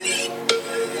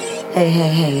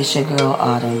Hey, it's your girl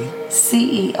Autumn,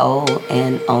 CEO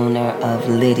and owner of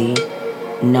Liddy,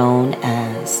 known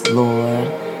as Lord,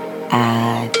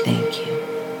 I thank you.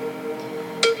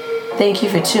 Thank you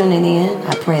for tuning in.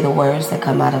 I pray the words that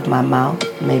come out of my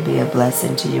mouth may be a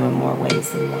blessing to you in more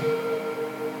ways than one.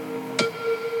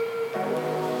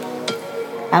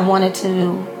 I wanted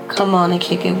to come on and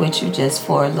kick it with you just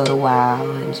for a little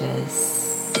while and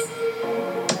just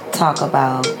talk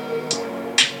about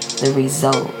the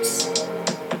results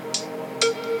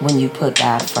when you put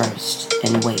God first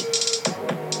and wait.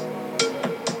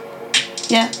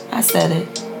 Yeah, I said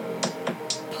it.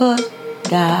 Put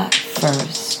God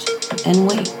first and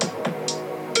wait.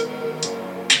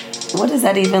 What does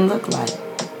that even look like?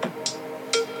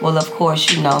 Well, of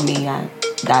course, you know me. I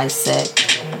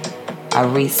dissect. I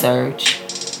research.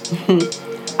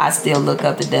 I still look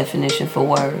up the definition for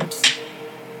words.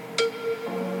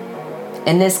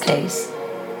 In this case,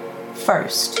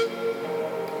 first,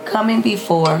 coming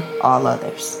before all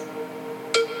others.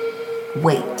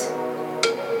 Wait.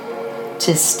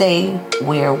 To stay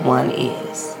where one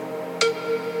is.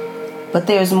 But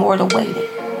there's more to waiting.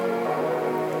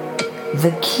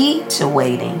 The key to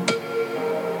waiting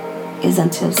is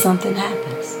until something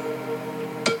happens.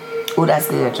 Oh, that's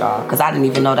good, y'all, because I didn't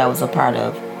even know that was a part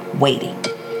of waiting.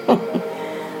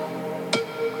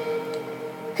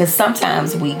 Because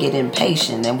sometimes we get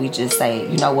impatient and we just say,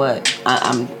 you know what,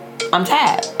 I'm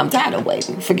tired. I'm tired of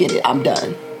waiting. Forget it. I'm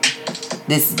done.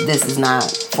 This is not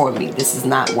for me. This is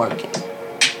not working.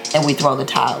 And we throw the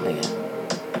towel in.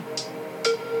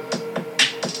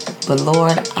 But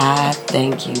Lord, I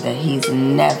thank you that He's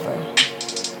never,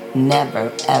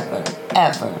 ever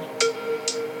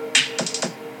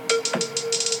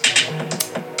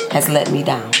has let me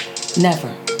down.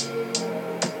 Never.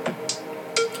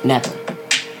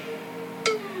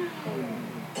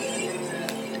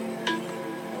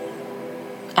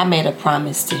 I made a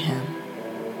promise to Him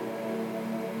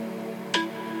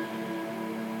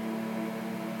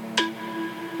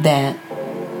that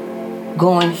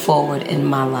going forward in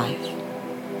my life,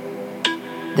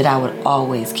 that I would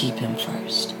always keep Him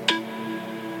first.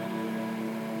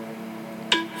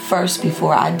 First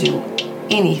before I do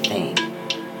anything.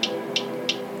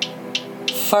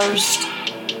 First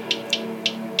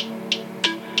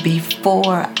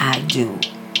before I do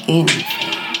anything.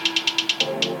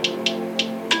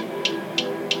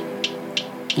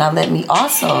 Now let me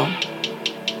also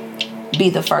be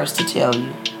the first to tell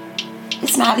you,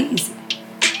 it's not easy.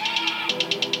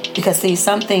 Because see,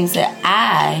 some things that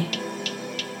I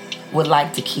would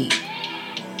like to keep,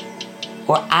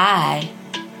 or I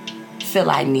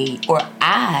feel I need, or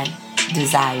I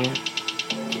desire,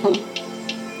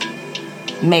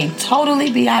 may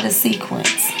totally be out of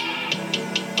sequence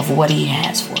of what He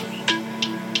has for me.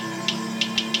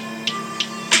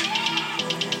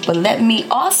 But let me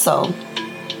also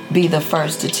be the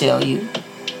first to tell you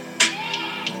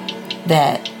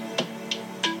that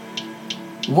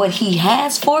what He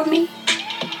has for me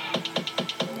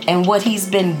and what He's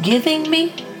been giving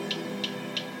me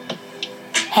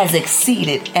has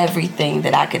exceeded everything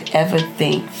that I could ever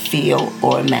think, feel,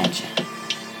 or imagine.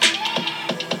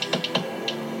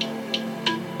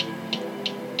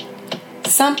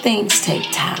 Some things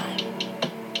take time.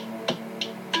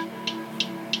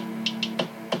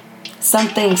 Some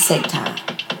things take time.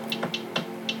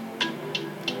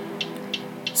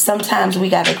 Sometimes we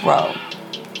gotta grow.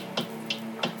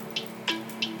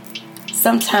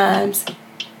 Sometimes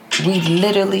we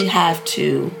literally have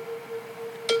to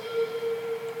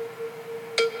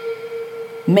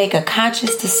make a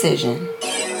conscious decision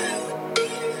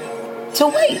to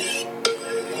wait.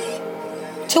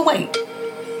 To wait.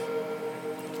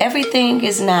 Everything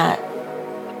is not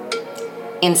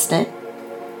instant.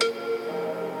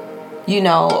 You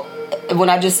know, when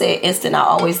I just say instant, I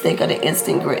always think of the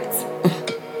instant grits.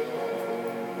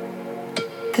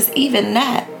 Because even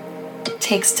that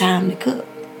takes time to cook.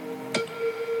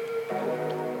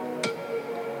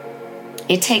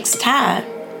 It takes time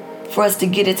for us to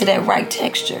get it to that right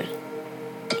texture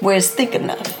where it's thick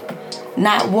enough,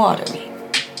 not watery,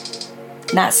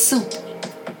 not soupy.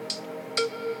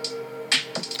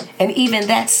 And even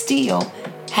that still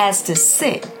has to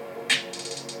sit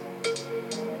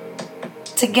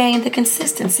to gain the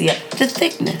consistency of the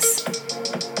thickness.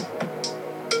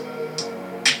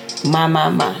 My.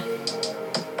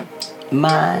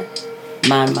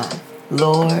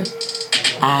 Lord,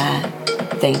 I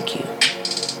thank you.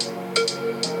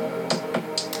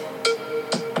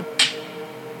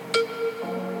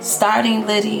 Starting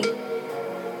Liddy,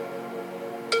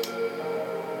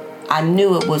 I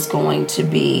knew it was going to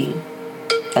be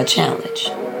a challenge.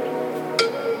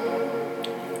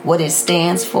 what it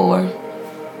stands for,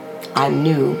 I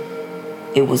knew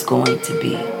it was going to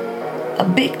be a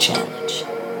big challenge.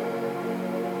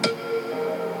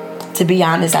 To be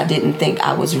honest, I didn't think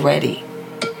I was ready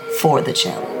for the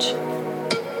challenge.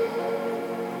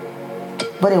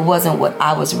 But it wasn't what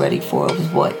I was ready for. It was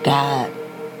what God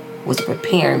was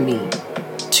preparing me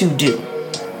to do.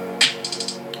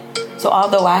 So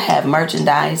although I have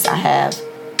merchandise, I have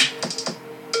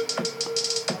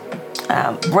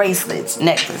bracelets,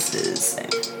 necklaces,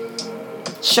 and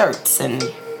shirts, and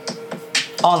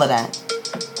all of that.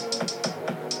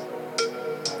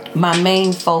 My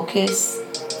main focus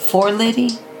for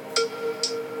Liddy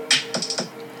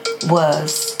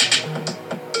was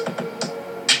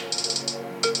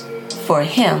for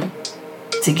him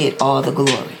to get all the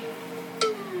glory.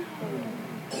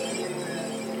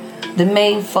 The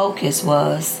main focus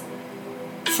was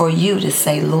for you to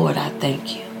say, Lord, I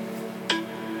thank you.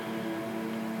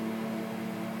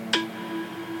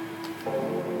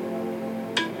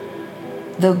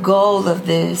 The goal of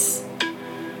this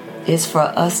is for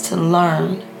us to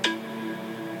learn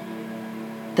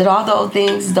that although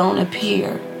things don't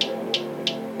appear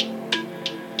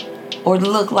or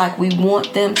look like we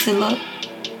want them to look,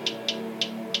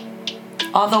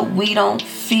 although we don't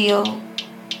feel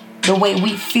the way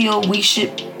we feel we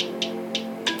should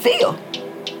feel,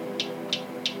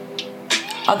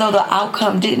 although the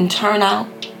outcome didn't turn out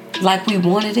like we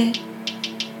wanted it,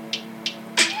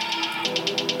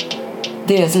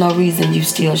 there's no reason you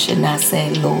still should not say,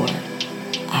 Lord,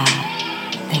 I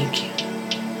thank you.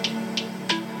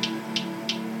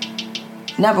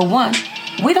 Number one,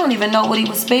 we don't even know what he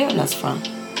was sparing us from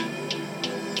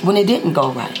when it didn't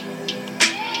go right.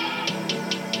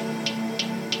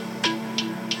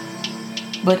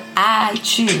 But I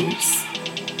choose,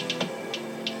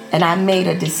 and I made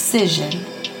a decision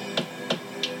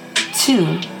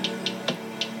to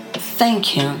thank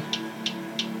him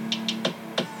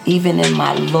even in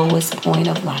my lowest point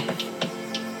of life.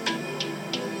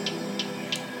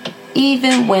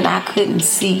 Even when I couldn't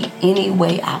see any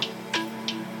way out.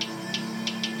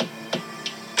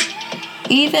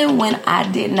 Even when I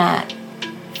did not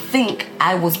think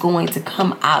I was going to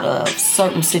come out of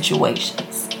certain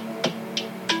situations.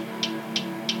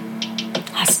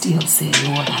 I still said,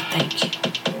 Lord, I thank you.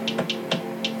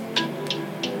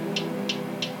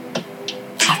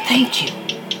 I thank you.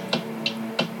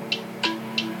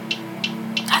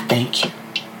 I thank you.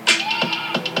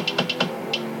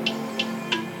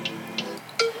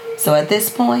 So at this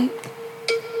point,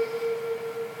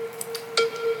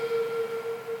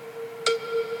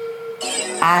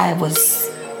 I was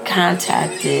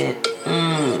contacted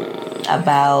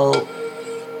about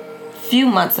a few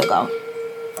months ago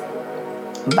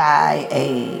by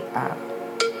a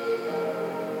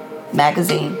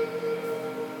magazine.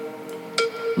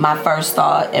 My first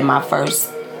thought and my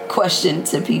first question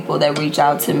to people that reach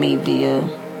out to me via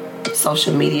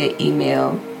social media,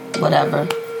 email, whatever,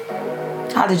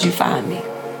 how did you find me?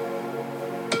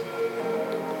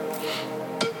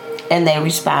 And they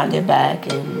responded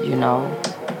back and,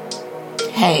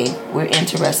 hey, we're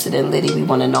interested in Liddy. We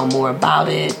want to know more about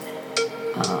it.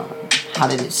 How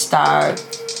did it start?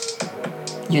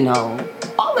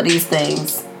 All of these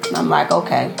things. And I'm like,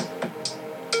 okay.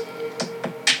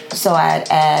 So I had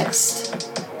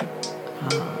asked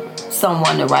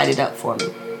someone to write it up for me.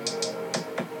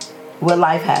 Well,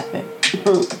 life happened.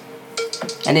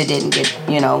 And it didn't get,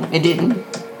 it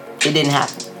didn't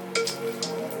happen.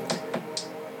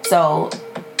 So,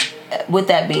 with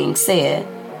that being said,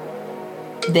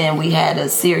 then we had a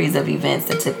series of events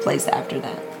that took place after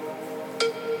that.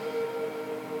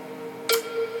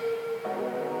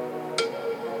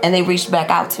 And they reached back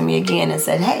out to me again and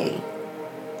said, hey,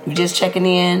 we're just checking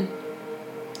in.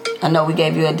 I know we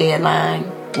gave you a deadline.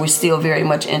 We're still very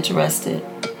much interested.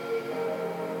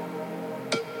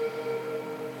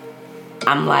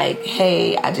 I'm like,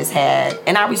 hey,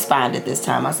 and I responded this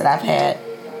time. I said, I've had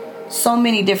so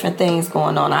many different things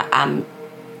going on. I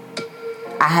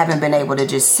haven't been able to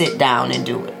just sit down and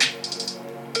do it.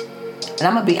 And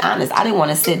I'm going to be honest, I didn't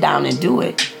want to sit down and do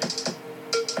it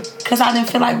because I didn't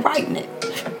feel like writing it.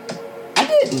 I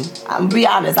didn't. I'm going to be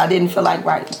honest, I didn't feel like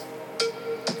writing.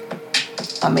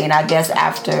 I mean, I guess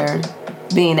after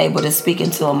being able to speak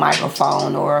into a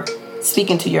microphone or speak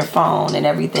into your phone and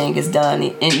everything is done,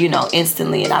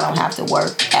 instantly, and I don't have to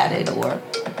work at it or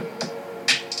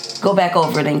go back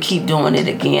over it and keep doing it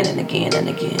again and again and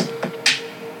again.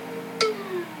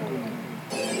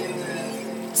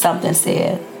 Something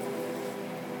said,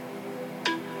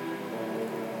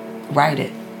 write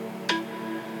it.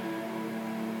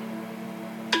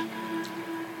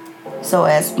 So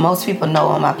as most people know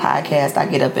on my podcast, I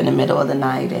get up in the middle of the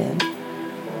night, and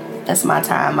that's my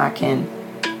time I can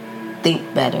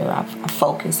think better. I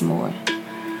focus more.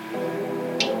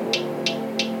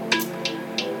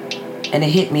 And it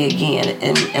hit me again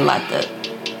in like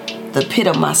the pit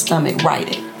of my stomach. Write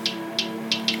it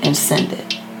and send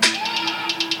it.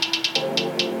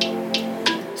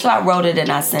 So I wrote it and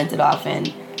I sent it off.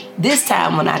 And this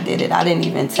time when I did it, I didn't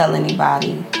even tell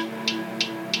anybody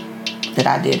that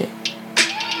I did it.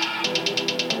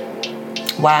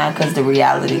 Why? Because the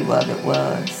reality of it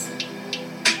was,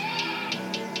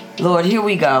 Lord, here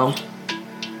we go.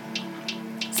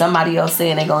 Somebody else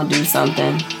saying they're going to do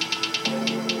something,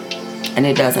 and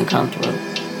it doesn't come through.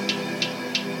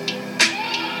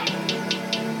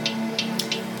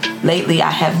 Lately, I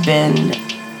have been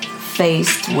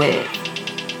faced with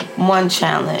one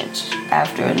challenge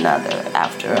after another,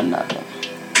 after another.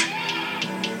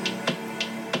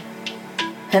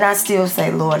 And I still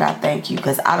say, Lord, I thank you,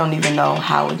 because I don't even know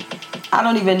about it. I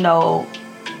don't even know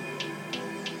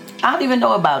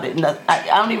about it.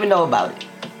 I don't even know about it.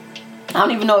 I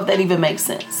don't even know if that even makes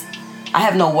sense. I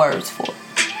have no words for it.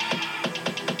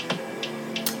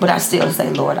 But I still say,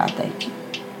 Lord, I thank you.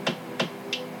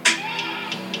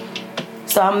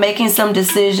 So I'm making some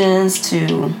decisions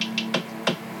to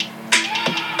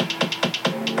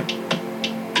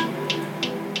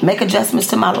make adjustments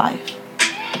to my life.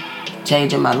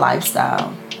 Changing my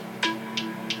lifestyle.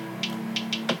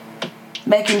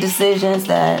 Making decisions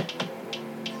that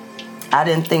I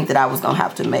didn't think that I was going to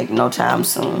have to make no time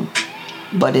soon.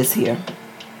 But it's here.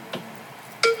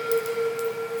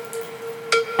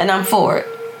 And I'm for it.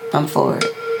 I'm for it.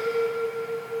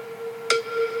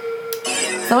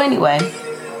 So anyway,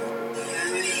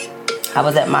 I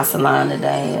was at my salon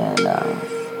today, and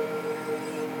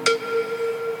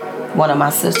one of my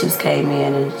sisters came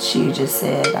in and she just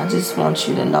said, I just want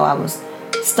you to know I was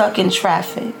stuck in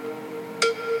traffic.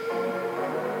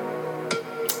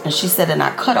 And she said, and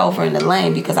I cut over in the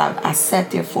lane because I sat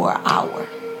there for an hour.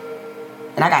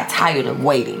 And I got tired of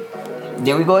waiting.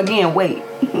 There we go again, wait.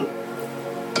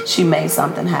 She made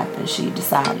something happen. She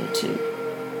decided to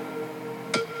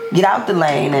get out the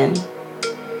lane and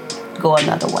go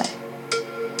another way.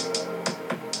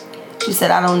 She said,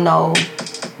 I don't know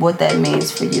what that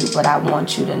means for you, but I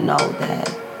want you to know that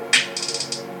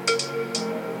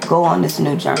go on this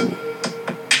new journey.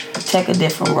 Take a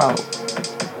different road.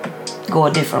 Go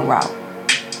a different route.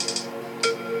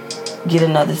 Get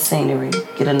another scenery.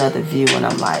 Get another view. And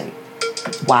I'm like,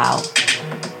 wow.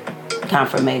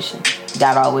 Confirmation.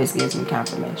 God always gives me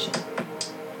confirmation.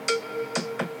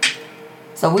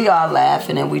 So we all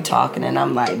laughing and we talking, and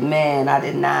I'm like, man, I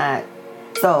did not.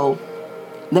 So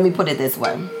let me put it this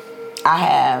way. I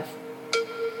have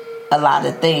a lot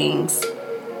of things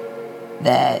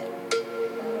that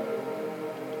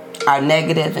are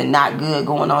negative and not good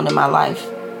going on in my life.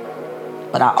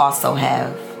 But I also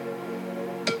have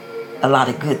a lot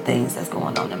of good things that's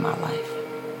going on in my life.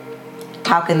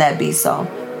 How can that be so?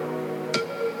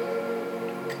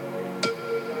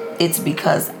 It's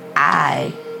because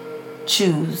I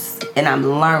choose, and I'm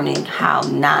learning how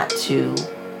not to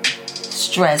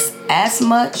stress as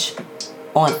much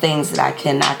on things that I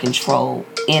cannot control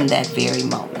in that very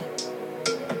moment.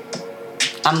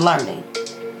 I'm learning.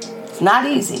 It's not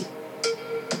easy,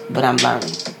 but I'm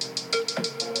learning.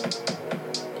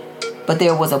 But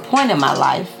there was a point in my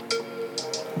life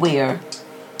where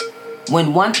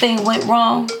when one thing went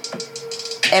wrong,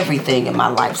 everything in my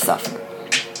life suffered.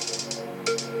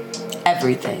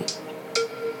 Everything.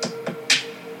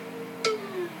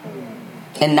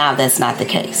 And now that's not the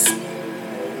case.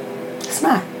 It's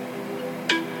not.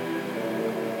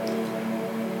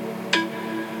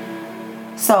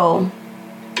 So,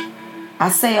 I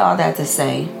say all that to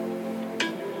say,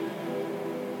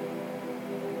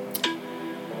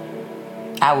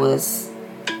 I was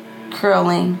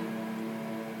curling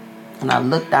and I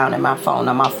looked down at my phone.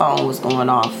 Now my phone was going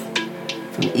off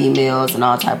from emails and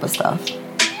all type of stuff.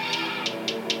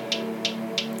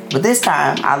 But this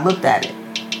time I looked at it.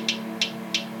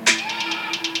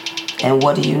 And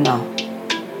what do you know?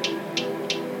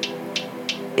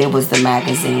 It was the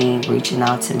magazine reaching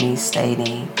out to me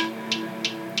stating,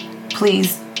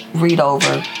 please read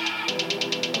over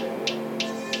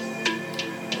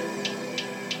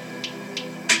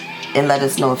and let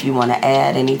us know if you want to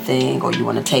add anything or you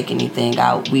want to take anything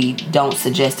out. We don't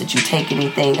suggest that you take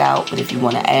anything out, but if you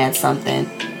want to add something,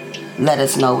 let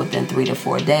us know within 3 to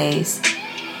 4 days.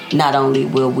 Not only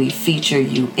will we feature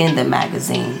you in the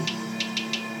magazine,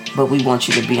 but we want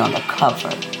you to be on the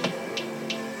cover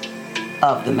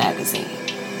of the magazine.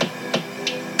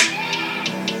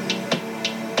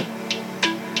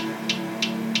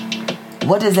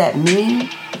 What does that mean?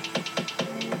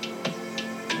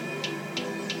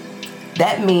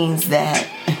 That means that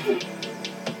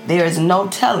there is no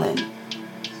telling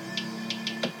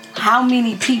how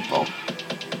many people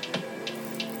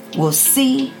will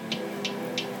see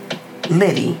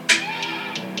Liddy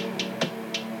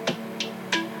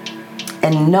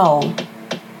and know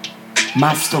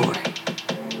my story,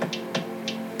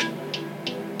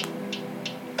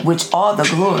 which all the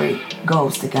glory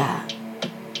goes to God.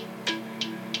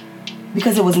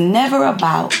 Because it was never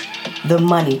about the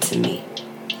money to me.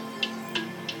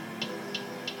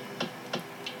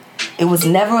 It was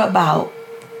never about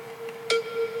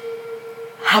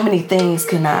how many things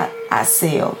can I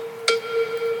sell.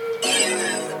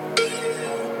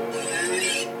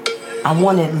 I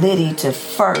wanted Liddy to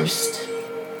first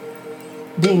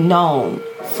be known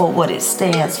for what it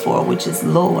stands for, which is,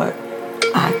 Lord,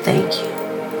 I thank you.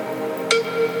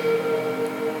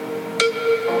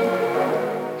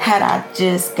 Had I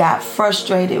just got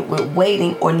frustrated with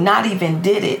waiting or not even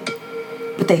did it,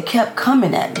 but they kept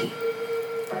coming at me.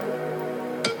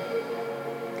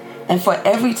 And for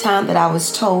every time that I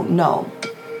was told no,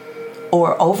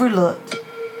 or overlooked,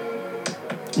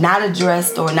 not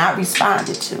addressed, or not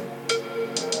responded to,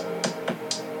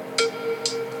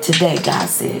 today God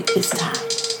said, it's time.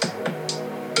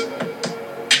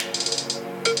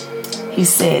 He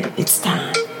said, it's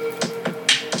time.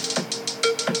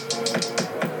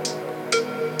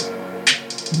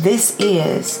 This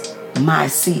is my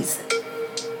season.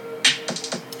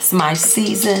 It's my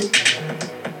season.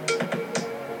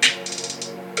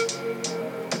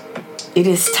 It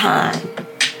is time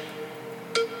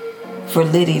for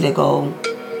Liddy to go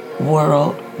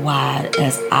worldwide,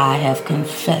 as I have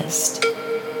confessed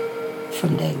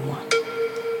from day one.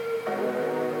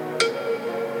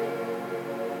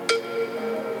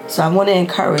 So I want to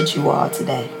encourage you all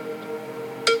today.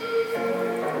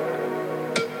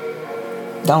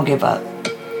 Don't give up.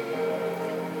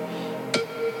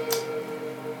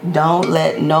 Don't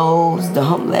let no's,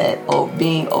 don't let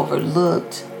being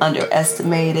overlooked,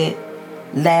 underestimated,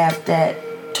 laughed at,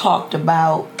 talked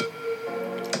about,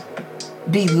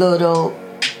 belittled,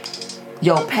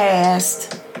 your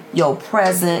past, your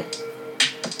present,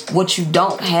 what you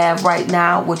don't have right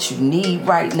now, what you need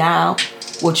right now,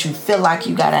 what you feel like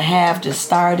you gotta have to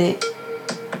start it,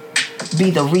 be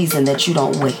the reason that you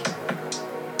don't wait.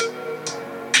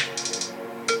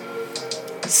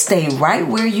 Stay right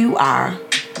where you are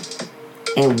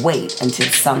and wait until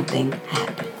something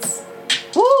happens.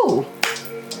 Woo!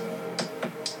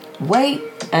 Wait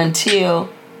until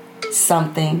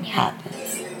something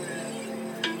happens.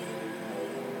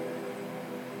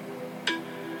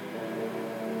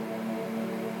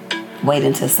 Wait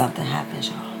until something happens,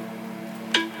 y'all.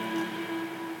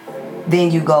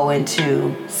 Then you go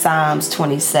into Psalms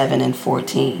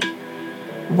 27:14.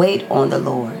 Wait on the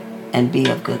Lord and be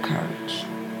of good courage.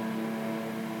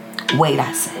 Wait,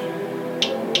 I say.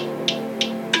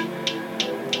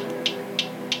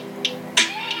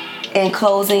 In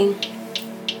closing,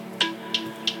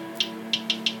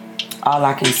 all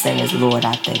I can say is, Lord,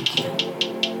 I thank you.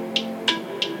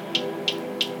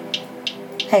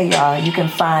 Hey, y'all, you can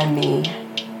find me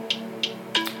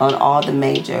on all the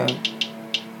major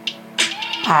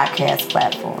podcast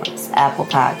platforms: Apple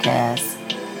Podcasts,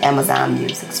 Amazon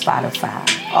Music, Spotify,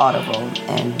 Audible,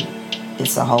 and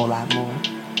it's a whole lot more.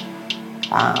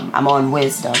 I'm on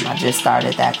Wisdom. I just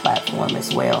started that platform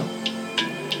as well.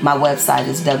 My website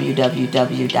is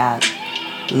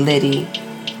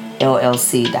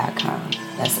www.liddyllc.com.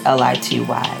 That's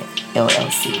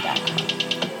LITYLLC.com.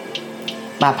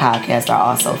 My podcasts are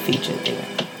also featured there.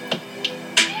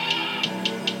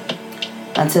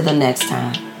 Until the next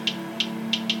time,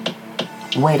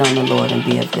 wait on the Lord and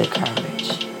be of good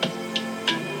courage.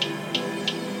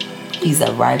 He's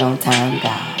a right on time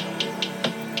God.